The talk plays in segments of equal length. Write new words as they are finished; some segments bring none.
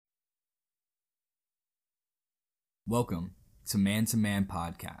Welcome to Man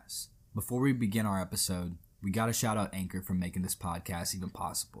Podcast. Before we begin our episode, we gotta shout out Anchor for making this podcast even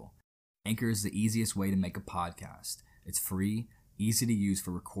possible. Anchor is the easiest way to make a podcast. It's free, easy to use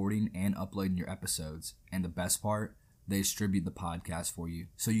for recording and uploading your episodes, and the best part, they distribute the podcast for you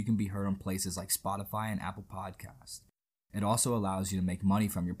so you can be heard on places like Spotify and Apple Podcasts. It also allows you to make money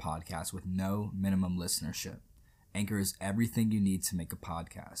from your podcast with no minimum listenership. Anchor is everything you need to make a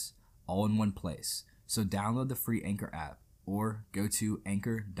podcast, all in one place. So download the free Anchor app or go to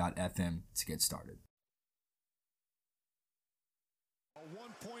anchor.fm to get started. A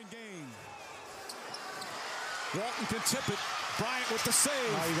one-point game. Walton can tip it. Bryant with the save.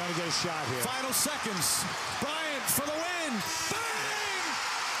 Oh, you're going to get a shot here. Final seconds. Bryant for the win.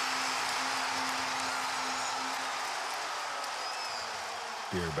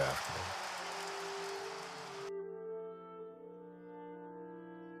 Bang! Dear basketball.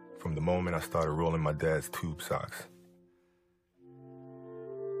 From the moment I started rolling my dad's tube socks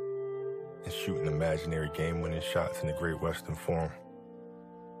and shooting imaginary game-winning shots in the Great Western Forum,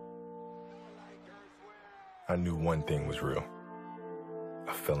 I knew one thing was real.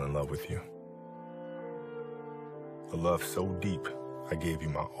 I fell in love with you. A love so deep, I gave you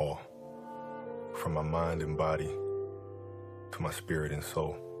my all. From my mind and body to my spirit and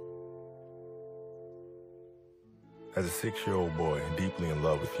soul. As a 6-year-old boy, deeply in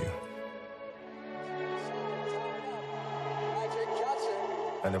love with you,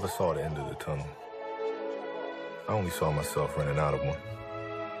 I never saw the end of the tunnel. I only saw myself running out of one.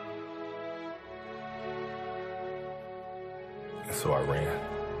 And so I ran.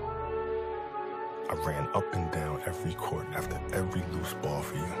 I ran up and down every court after every loose ball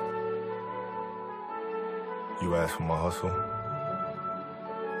for you. You asked for my hustle.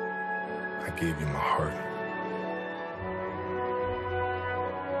 I gave you my heart.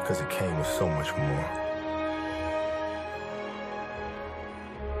 Because it came with so much more.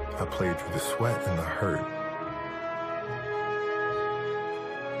 I played through the sweat and the hurt.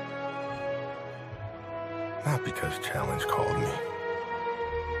 Not because challenge called me,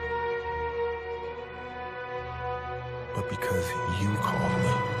 but because you called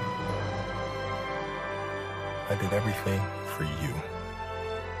me. I did everything for you.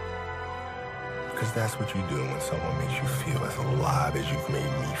 Because that's what you do when someone makes you feel as alive as you've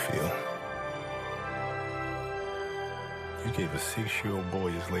made me feel. You gave a 6-year-old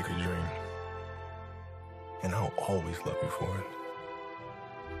boy his Laker dream. And I'll always love you for it.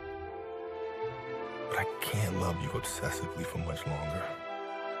 But I can't love you obsessively for much longer.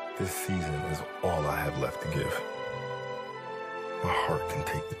 This season is all I have left to give. My heart can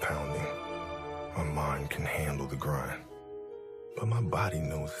take the pounding. My mind can handle the grind. But my body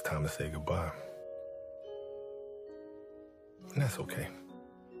knows it's time to say goodbye. And that's okay.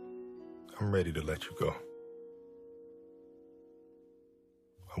 I'm ready to let you go.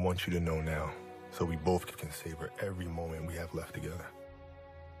 I want you to know now, so we both can savor every moment we have left together.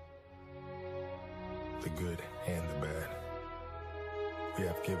 The good and the bad. We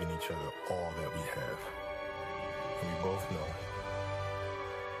have given each other all that we have. And we both know,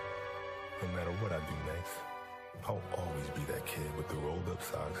 no matter what I do next, I'll always be that kid with the rolled up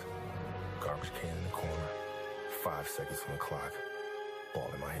socks, garbage can in the corner, 5 seconds on the clock, ball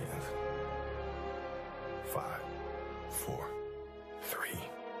in my hands. 5, 4, 3,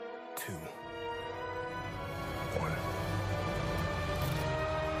 2, 1.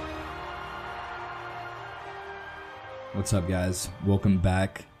 What's up, guys? Welcome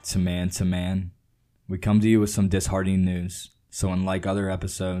back to Man. We come to you with some disheartening news. So unlike other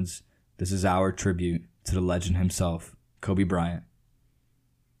episodes, this is our tribute to the legend himself, Kobe Bryant.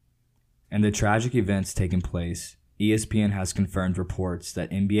 And the tragic events taking place, ESPN has confirmed reports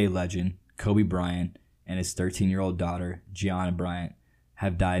that NBA legend Kobe Bryant and his 13-year-old daughter, Gianna Bryant,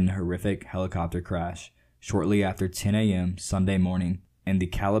 have died in a horrific helicopter crash shortly after 10 a.m. Sunday morning in the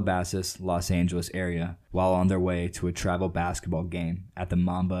Calabasas, Los Angeles area while on their way to a travel basketball game at the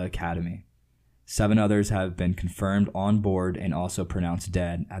Mamba Academy. 7 others have been confirmed on board and also pronounced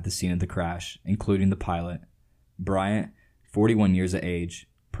dead at the scene of the crash, including the pilot. Bryant, 41 years of age,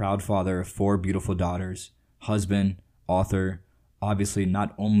 proud father of 4 beautiful daughters, husband, author, obviously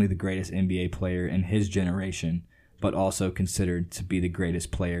not only the greatest NBA player in his generation, but also considered to be the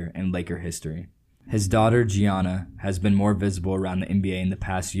greatest player in Laker history. His daughter, Gianna, has been more visible around the NBA in the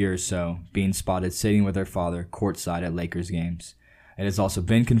past year or so, being spotted sitting with her father courtside at Lakers games. It has also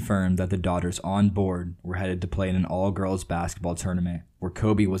been confirmed that the daughters on board were headed to play in an all-girls basketball tournament, where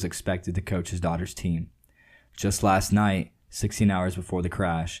Kobe was expected to coach his daughter's team. Just last night, 16 hours before the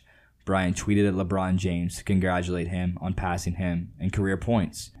crash, Bryant tweeted at LeBron James to congratulate him on passing him in career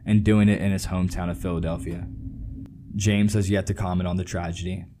points and doing it in his hometown of Philadelphia. James has yet to comment on the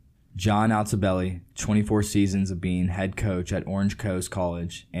tragedy. John Altobelli, 24 seasons of being head coach at Orange Coast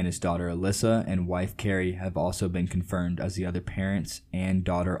College, and his daughter Alyssa and wife Carrie have also been confirmed as the other parents and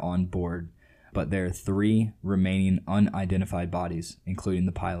daughter on board, but there are 3 remaining unidentified bodies, including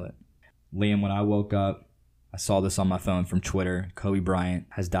the pilot. Liam, when I woke up, I saw this on my phone from Twitter. Kobe Bryant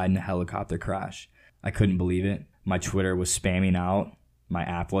has died in a helicopter crash. I couldn't believe it. My Twitter was spamming out. My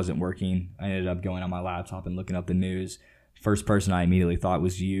app wasn't working. I ended up going on my laptop and looking up the news. First person I immediately thought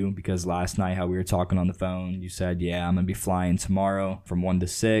was you, because last night how we were talking on the phone, you said, yeah, I'm going to be flying tomorrow from 1 to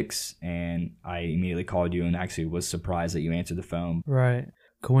 6, and I immediately called you and actually was surprised that you answered the phone. Right.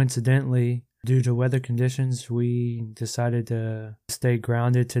 Coincidentally, due to weather conditions, we decided to stay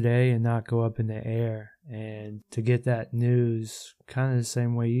grounded today and not go up in the air. And to get that news kind of the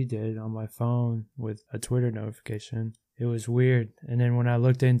same way you did on my phone with a Twitter notification, it was weird. And then when I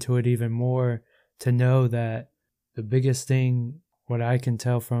looked into it even more, to know that the biggest thing, what I can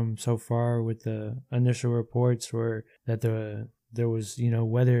tell from so far with the initial reports, were that there was,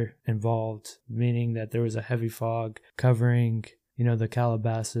 weather involved, meaning that there was a heavy fog covering, the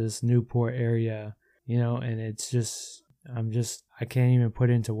Calabasas, Newport area, and it's just, I can't even put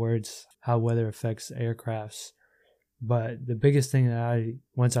into words how weather affects aircrafts. But the biggest thing that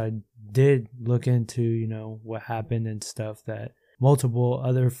once I did look into, what happened and stuff, that multiple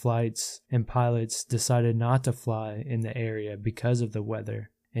other flights and pilots decided not to fly in the area because of the weather.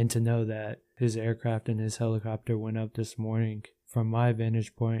 And to know that his aircraft and his helicopter went up this morning, from my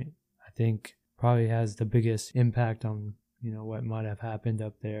vantage point, I think probably has the biggest impact on, what might have happened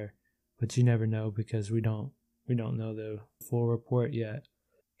up there. But you never know, because we don't know the full report yet.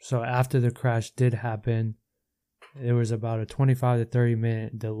 So after the crash did happen, there was about a 25 to 30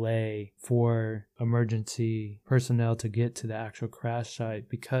 minute delay for emergency personnel to get to the actual crash site.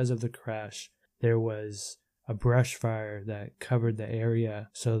 Because of the crash, there was a brush fire that covered the area.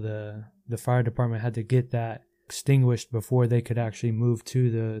 So the fire department had to get that extinguished before they could actually move to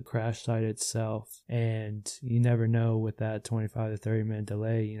the crash site itself. And you never know with that 25 to 30 minute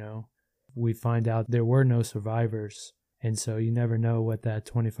delay, we find out there were no survivors. And so you never know what that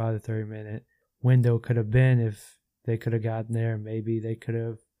 25 to 30 minute window could have been. If they could have gotten there, maybe they could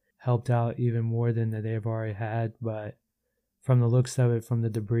have helped out even more than they've already had. But from the looks of it, from the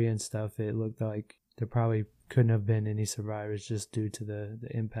debris and stuff, it looked like there probably couldn't have been any survivors just due to the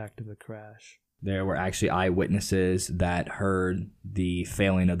impact of the crash. There were actually eyewitnesses that heard the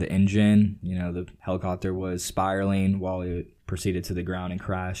failing of the engine. The helicopter was spiraling while it proceeded to the ground and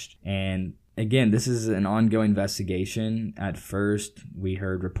crashed. And again, this is an ongoing investigation. At first, we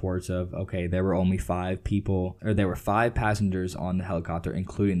heard reports of, okay, there were only 5 people, or there were 5 passengers on the helicopter,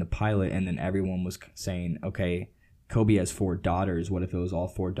 including the pilot. And then everyone was saying, okay, Kobe has 4 daughters. What if it was all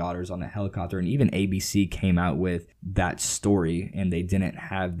 4 daughters on the helicopter? And even ABC came out with that story, and they didn't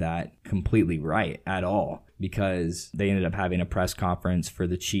have that completely right at all, because they ended up having a press conference for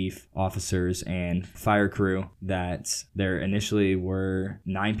the chief officers and fire crew that there initially were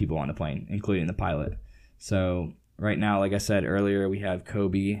 9 people on the plane, including the pilot. So right now, like I said earlier, we have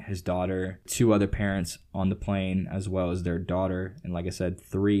Kobe, his daughter, 2 other parents on the plane, as well as their daughter. And like I said,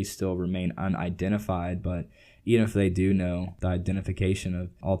 3 still remain unidentified. But even if they do know the identification of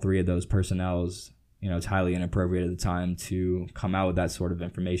all 3 of those personnels, it's highly inappropriate at the time to come out with that sort of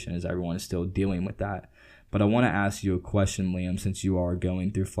information, as everyone is still dealing with that. But I want to ask you a question, Liam, since you are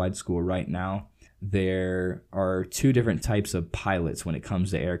going through flight school right now. There are 2 different types of pilots when it comes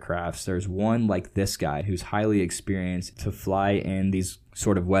to aircrafts. There's one like this guy who's highly experienced to fly in these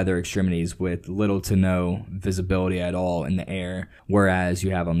sort of weather extremities with little to no visibility at all in the air. Whereas you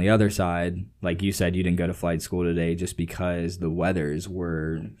have on the other side, like you said, you didn't go to flight school today just because the weathers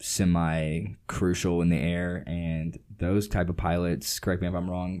were semi-crucial in the air, and those type of pilots, correct me if I'm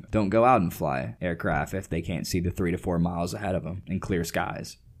wrong, don't go out and fly aircraft if they can't see the 3 to 4 miles ahead of them in clear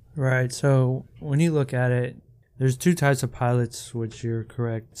skies. Right. So when you look at it, there's 2 types of pilots, which you're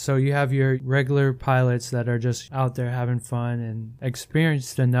correct. So you have your regular pilots that are just out there having fun and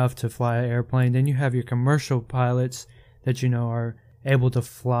experienced enough to fly an airplane. Then you have your commercial pilots that, are able to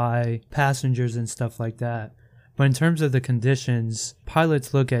fly passengers and stuff like that. But in terms of the conditions,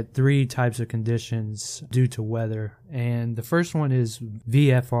 pilots look at 3 types of conditions due to weather. And the first one is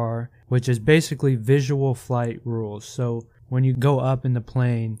VFR, which is basically visual flight rules. So when you go up in the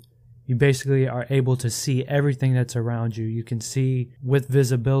plane, you basically are able to see everything that's around you. You can see with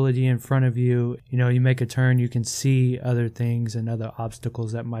visibility in front of you. You make a turn, you can see other things and other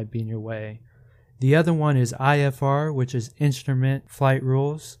obstacles that might be in your way. The other one is IFR, which is instrument flight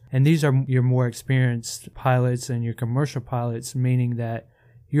rules. And these are your more experienced pilots and your commercial pilots, meaning that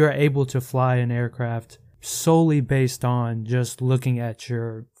you are able to fly an aircraft solely based on just looking at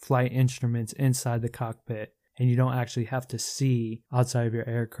your flight instruments inside the cockpit, and you don't actually have to see outside of your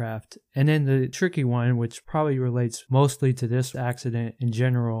aircraft. And then the tricky one, which probably relates mostly to this accident in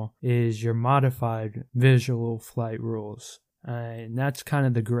general, is your modified visual flight rules. And that's kind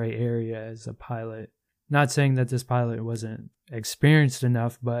of the gray area as a pilot. Not saying that this pilot wasn't experienced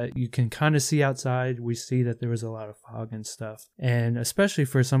enough, but you can kind of see outside. We see that there was a lot of fog and stuff. And especially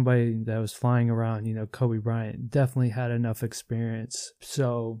for somebody that was flying around, Kobe Bryant definitely had enough experience.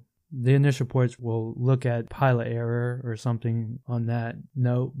 So the initial reports will look at pilot error or something on that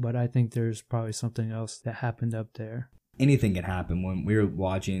note, but I think there's probably something else that happened up there. Anything can happen. When we were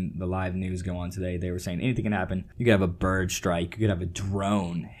watching the live news go on today, they were saying anything can happen. You could have a bird strike. You could have a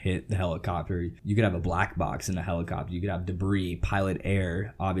drone hit the helicopter. You could have a black box in the helicopter. You could have debris, pilot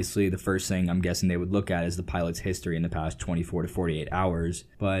error. Obviously, the first thing I'm guessing they would look at is the pilot's history in the past 24 to 48 hours.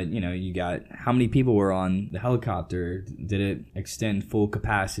 But, you got how many people were on the helicopter? Did it extend full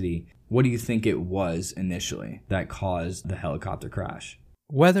capacity? What do you think it was initially that caused the helicopter crash?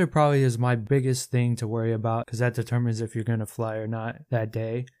 Weather probably is my biggest thing to worry about because that determines if you're going to fly or not that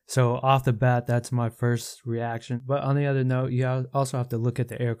day. So off the bat, that's my first reaction. But on the other note, you also have to look at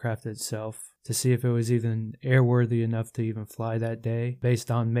the aircraft itself to see if it was even airworthy enough to even fly that day based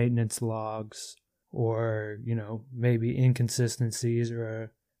on maintenance logs or, maybe inconsistencies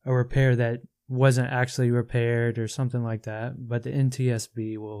or a repair that wasn't actually repaired or something like that. But the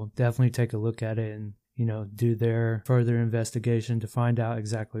NTSB will definitely take a look at it and do their further investigation to find out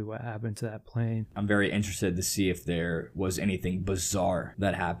exactly what happened to that plane. I'm very interested to see if there was anything bizarre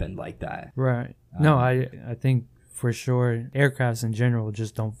that happened like that. Right. No, I think for sure aircrafts in general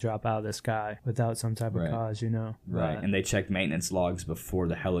just don't drop out of the sky without some type of cause, Right. And they check maintenance logs before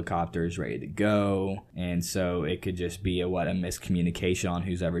the helicopter is ready to go. And so it could just be a miscommunication on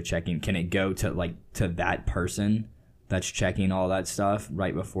who's ever checking. Can it go to that person that's checking all that stuff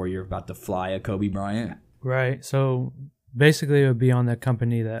right before you're about to fly a Kobe Bryant? Right. So basically it would be on the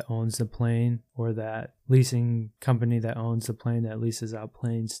company that owns the plane or that leasing company that owns the plane that leases out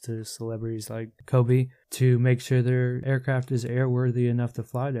planes to celebrities like Kobe to make sure their aircraft is airworthy enough to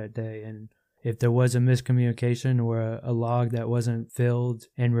fly that day. And if there was a miscommunication or a log that wasn't filled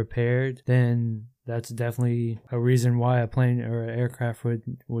and repaired, then that's definitely a reason why a plane or an aircraft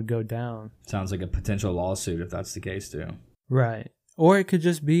would go down. Sounds like a potential lawsuit if that's the case too. Right. Or it could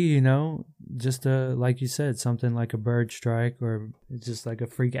just be, just like you said, something like a bird strike or just like a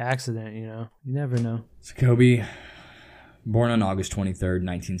freak accident, You never know. So Kobe, born on August 23rd,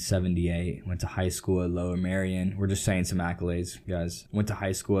 1978, went to high school at Lower Merion. We're just saying some accolades, guys. Went to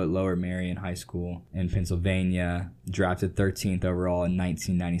high school at Lower Merion High School in Pennsylvania. Drafted 13th overall in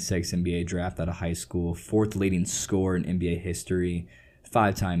 1996 NBA draft out of high school. 4th leading scorer in NBA history.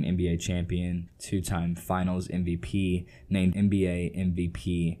 5-time NBA champion. 2-time Finals MVP. Named NBA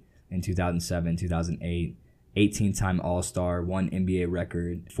MVP in 2007, 2008. 18-time All-Star. 1 NBA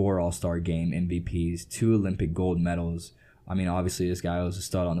record. 4 All-Star game MVPs. 2 Olympic gold medals. I mean, obviously, this guy was a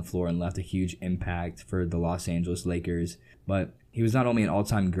stud on the floor and left a huge impact for the Los Angeles Lakers. But he was not only an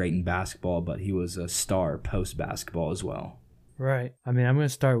all-time great in basketball, but he was a star post-basketball as well. Right. I mean, I'm going to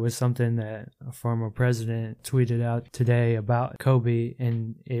start with something that a former president tweeted out today about Kobe,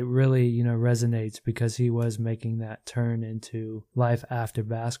 and it really, resonates because he was making that turn into life after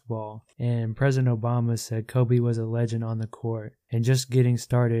basketball. And President Obama said Kobe was a legend on the court and just getting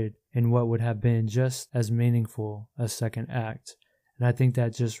started in what would have been just as meaningful a second act. And I think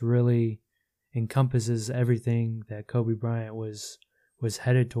that just really encompasses everything that Kobe Bryant was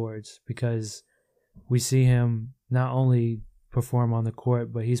headed towards, because we see him not only perform on the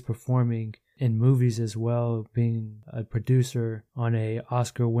court, but he's performing in movies as well, being a producer on a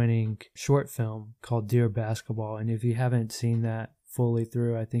Oscar-winning short film called Dear Basketball. And if you haven't seen that fully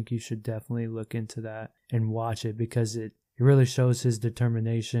through, I think you should definitely look into that and watch it, because it really shows his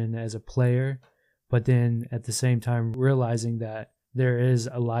determination as a player, but then at the same time realizing that there is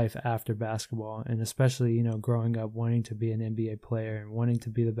a life after basketball. And especially, growing up wanting to be an NBA player and wanting to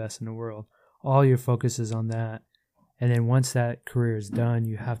be the best in the world, all your focus is on that. And then once that career is done,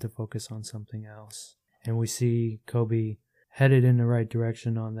 you have to focus on something else. And we see Kobe headed in the right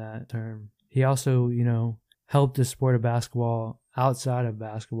direction on that term. He also, helped the sport of basketball outside of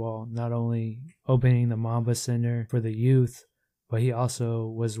basketball, not only opening the Mamba Center for the youth, but he also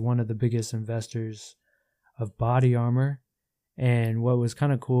was one of the biggest investors of Body Armor. And what was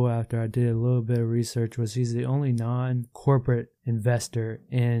kind of cool after I did a little bit of research was he's the only non-corporate investor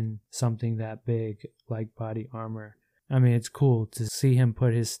in something that big like Body Armor. I mean, it's cool to see him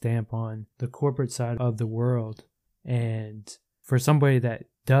put his stamp on the corporate side of the world. And for somebody that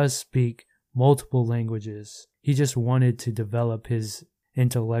does speak multiple languages. He just wanted to develop his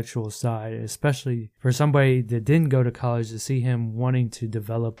intellectual side, especially for somebody that didn't go to college, to see him wanting to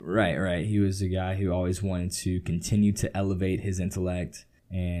develop. Right. He was a guy who always wanted to continue to elevate his intellect.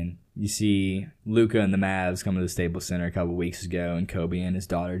 And you see Luka and the Mavs come to the Staples Center a couple weeks ago, and Kobe and his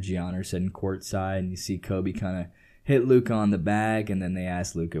daughter Gianna are sitting courtside, and you see Kobe kind of hit Luka on the back, and then they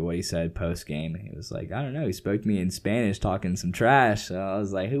asked Luka what he said post-game, and he was like, I don't know, he spoke to me in Spanish talking some trash. So I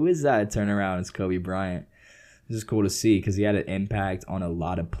was like, who is that? Turn around, it's Kobe Bryant. This is cool to see because he had an impact on a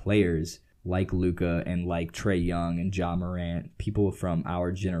lot of players like Luka and like Trae Young and Ja Morant, people from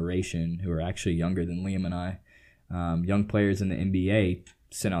our generation who are actually younger than Liam and I. Young players in the NBA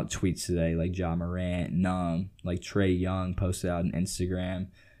sent out tweets today like Ja Morant, like Trae Young posted out on Instagram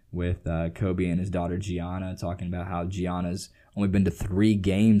with Kobe and his daughter Gianna talking about how Gianna's only been to 3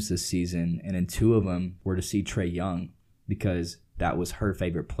 games this season, and in 2 of them were to see Trae Young because that was her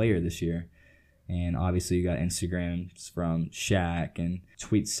favorite player this year. And obviously you got Instagrams from Shaq and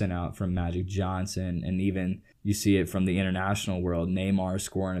tweets sent out from Magic Johnson, and even you see it from the international world. Neymar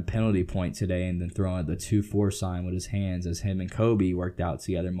scoring a penalty point today and then throwing out the 2-4 sign with his hands as him and Kobe worked out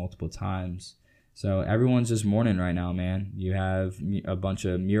together multiple times. So everyone's just mourning right now, man. You have a bunch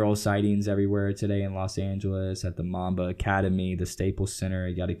of mural sightings everywhere today in Los Angeles, at the Mamba Academy, the Staples Center.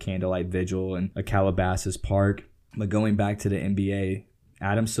 You got a candlelight vigil in a Calabasas Park. But going back to the NBA,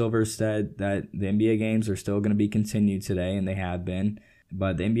 Adam Silver said that the NBA games are still going to be continued today, and they have been.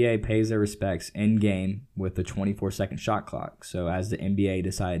 But the NBA pays their respects in-game with the 24-second shot clock. So as the NBA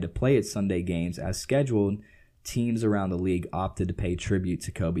decided to play its Sunday games as scheduled, teams around the league opted to pay tribute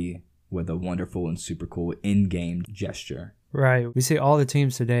to Kobe with a wonderful and super cool in-game gesture. Right. We see all the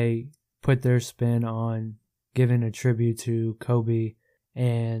teams today put their spin on giving a tribute to Kobe,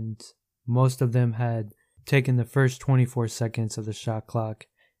 and most of them had taken the first 24 seconds of the shot clock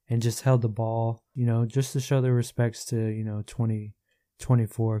and just held the ball, just to show their respects to,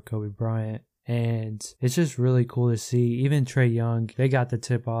 2024 Kobe Bryant. And it's just really cool to see. Even Trae Young, they got the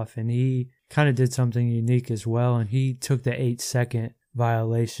tip off, and he kind of did something unique as well, and he took the 8-second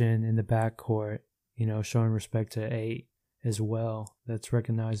violation in the backcourt, showing respect to 8 as well. That's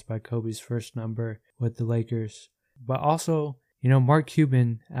recognized by Kobe's first number with the Lakers. But also, Mark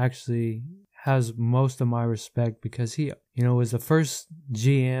Cuban actually has most of my respect because he, was the first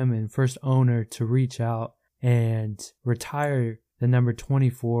GM and first owner to reach out and retire the number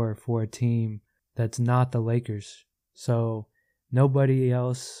 24 for a team that's not the Lakers. So nobody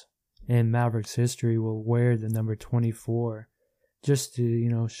else in Mavericks history will wear the number 24. Just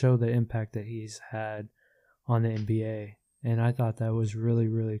to, show the impact that he's had on the NBA. And I thought that was really,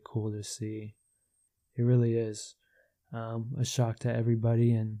 really cool to see. It really is a shock to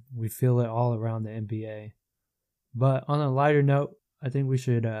everybody, and we feel it all around the NBA. But on a lighter note, I think we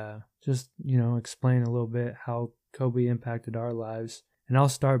should just, explain a little bit how Kobe impacted our lives. And I'll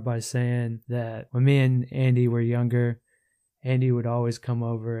start by saying that when me and Andy were younger, Andy would always come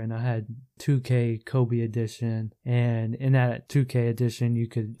over, and I had 2K Kobe edition, and in that 2K edition you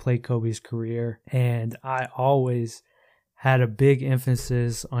could play Kobe's career, and I always had a big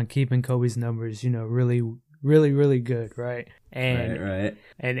emphasis on keeping Kobe's numbers, really, really, really good, right? And right.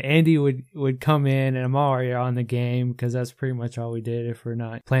 And Andy would come in, and I'm already on the game because that's pretty much all we did. If we're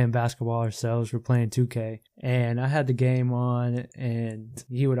not playing basketball ourselves, we're playing 2K. And I had the game on, and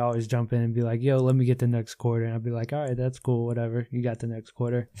he would always jump in and be like, yo, let me get the next quarter. And I'd be like, all right, that's cool, whatever. You got the next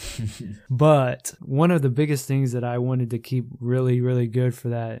quarter. But one of the biggest things that I wanted to keep really, really good for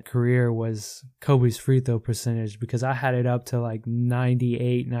that career was Kobe's free throw percentage, because I had it up to like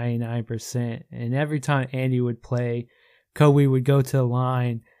 98, 99%. And every time Andy would play, Kobe would go to the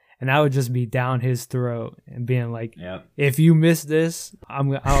line, and I would just be down his throat and being like, yep. If you miss this,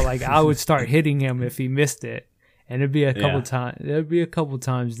 I would start hitting him if he missed it. And there'd be a couple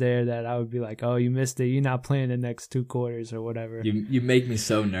times there that I would be like, oh, you missed it. You're not playing the next 2 quarters or whatever. You make me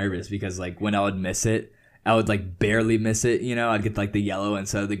so nervous because like when I would miss it, I would like barely miss it, I'd get like the yellow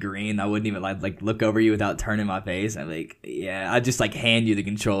instead of the green. I wouldn't even like look over you without turning my face. I'm like, yeah, I'd just like hand you the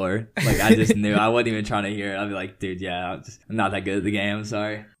controller. Like I just knew. I wasn't even trying to hear it. I'd be like, dude, yeah, I'm not that good at the game. I'm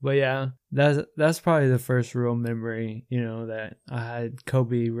sorry. But yeah, that's probably the first real memory, that I had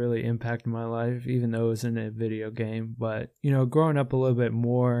Kobe really impact my life, even though it was in a video game. But, growing up a little bit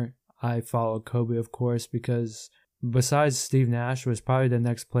more, I followed Kobe, of course, because besides Steve Nash was probably the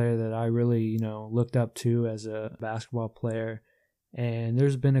next player that I really, looked up to as a basketball player. And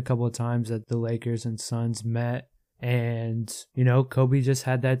there's been a couple of times that the Lakers and Suns met, and, Kobe just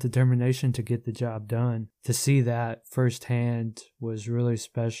had that determination to get the job done. To see that firsthand was really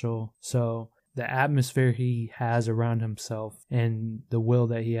special. So the atmosphere he has around himself and the will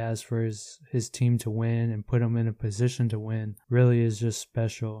that he has for his team to win and put him in a position to win really is just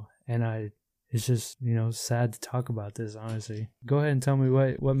special. And it's just, sad to talk about this, honestly. Go ahead and tell me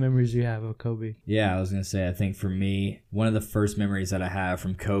what memories you have of Kobe. Yeah, I was going to say, I think for me, one of the first memories that I have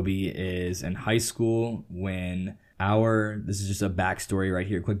from Kobe is in high school when this is just a backstory right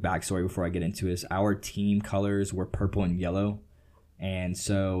here, quick backstory before I get into this. Our team colors were purple and yellow. And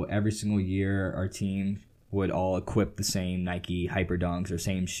so every single year, our team would all equip the same Nike Hyper Dunks or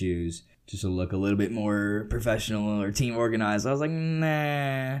same shoes just to look a little bit more professional or team organized. I was like,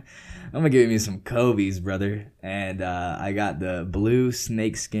 nah, I'm going to give me some Kobe's, brother. And I got the blue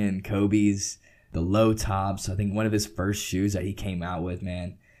snakeskin Kobe's, the low tops. I think one of his first shoes that he came out with,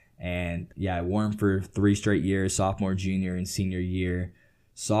 man. And yeah, I wore them for 3 straight years, sophomore, junior, and senior year.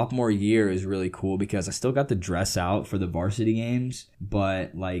 Sophomore year is really cool because I still got to dress out for the varsity games,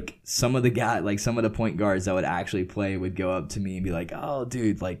 but some of the point guards that would actually play would go up to me and be like, "Oh,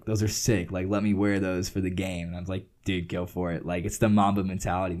 dude, those are sick. Let me wear those for the game." And I was like, "Dude, go for it." It's the Mamba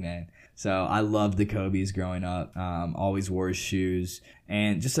mentality, man. So I loved the Kobe's growing up. Always wore his shoes.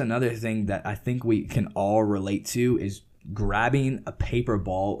 And just another thing that I think we can all relate to is grabbing a paper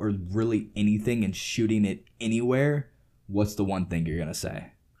ball or really anything and shooting it anywhere. What's the one thing you're going to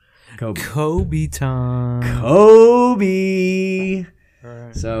say? Kobe time. Kobe. All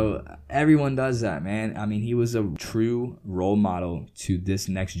right. So everyone does that, man. I mean, he was a true role model to this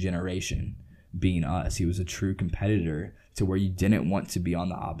next generation, being us. He was a true competitor to where you didn't want to be on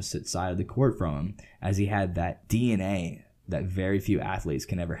the opposite side of the court from him, as he had that DNA that very few athletes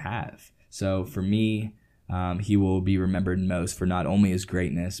can ever have. So for me, he will be remembered most for not only his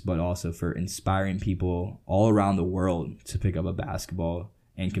greatness, but also for inspiring people all around the world to pick up a basketball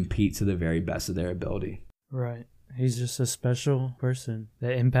and compete to the very best of their ability. Right. He's just a special person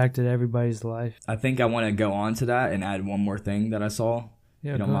that impacted everybody's life. I think I want to go on to that and add one more thing that I saw.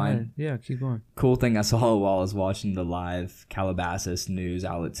 Yeah, you don't go mind? ahead. Yeah, keep going. Cool thing I saw while I was watching the live Calabasas news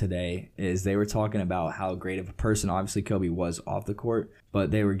outlet today is they were talking about how great of a person obviously Kobe was off the court, but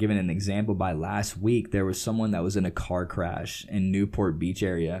they were giving an example by last week. There was someone that was in a car crash in Newport Beach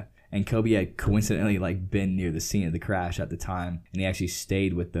area, and Kobe had coincidentally been near the scene of the crash at the time, and he actually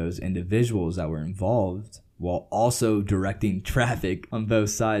stayed with those individuals that were involved while also directing traffic on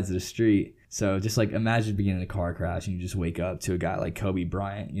both sides of the street. So just imagine being in a car crash and you just wake up to a guy like Kobe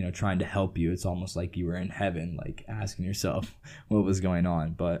Bryant, trying to help you. It's almost like you were in heaven, asking yourself what was going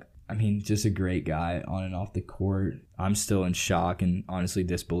on. But I mean, just a great guy on and off the court. I'm still in shock and honestly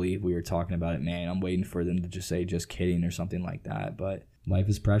disbelief. We were talking about it, man. I'm waiting for them to just say just kidding or something like that. But life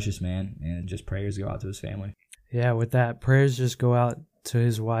is precious, man. And just prayers go out to his family. Yeah, with that, prayers just go out to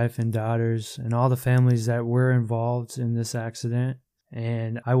his wife and daughters and all the families that were involved in this accident.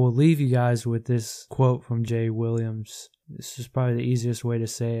 And I will leave you guys with this quote from Jay Williams. This is probably the easiest way to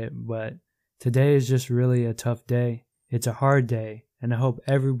say it, but today is just really a tough day. It's a hard day, and I hope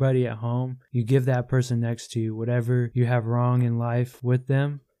everybody at home, you give that person next to you whatever you have wrong in life with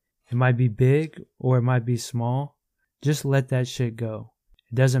them. It might be big or it might be small. Just let that shit go.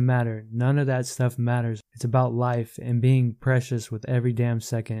 It doesn't matter. None of that stuff matters. It's about life and being precious with every damn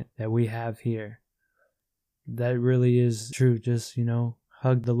second that we have here. That really is true. Just,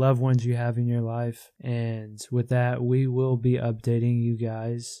 hug the loved ones you have in your life. And with that, we will be updating you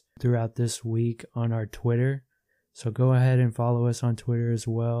guys throughout this week on our Twitter. So go ahead and follow us on Twitter as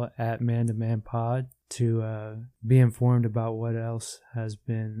well at Man2Man to be informed about what else has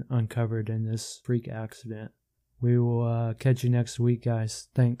been uncovered in this freak accident. We will catch you next week, guys.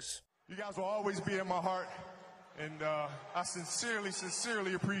 Thanks. You guys will always be in my heart. And I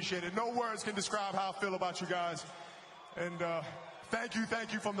sincerely appreciate it. No words can describe how I feel about you guys. And thank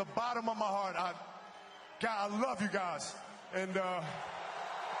you from the bottom of my heart. I love you guys. And I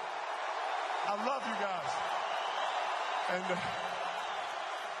love you guys. And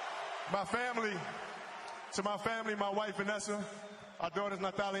my family, my wife Vanessa, our daughters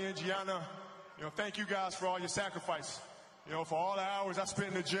Natalia and Gianna, thank you guys for all your sacrifice. For all the hours I spent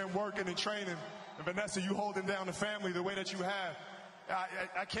in the gym working and training. And Vanessa, you holding down the family the way that you have.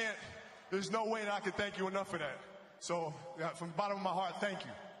 I can't, there's no way that I can thank you enough for that. So from the bottom of my heart, thank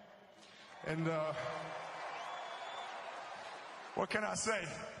you. And what can I say?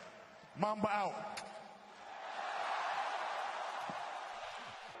 Mamba out.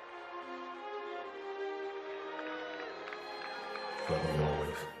 Love you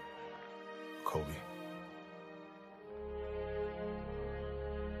always, Kobe.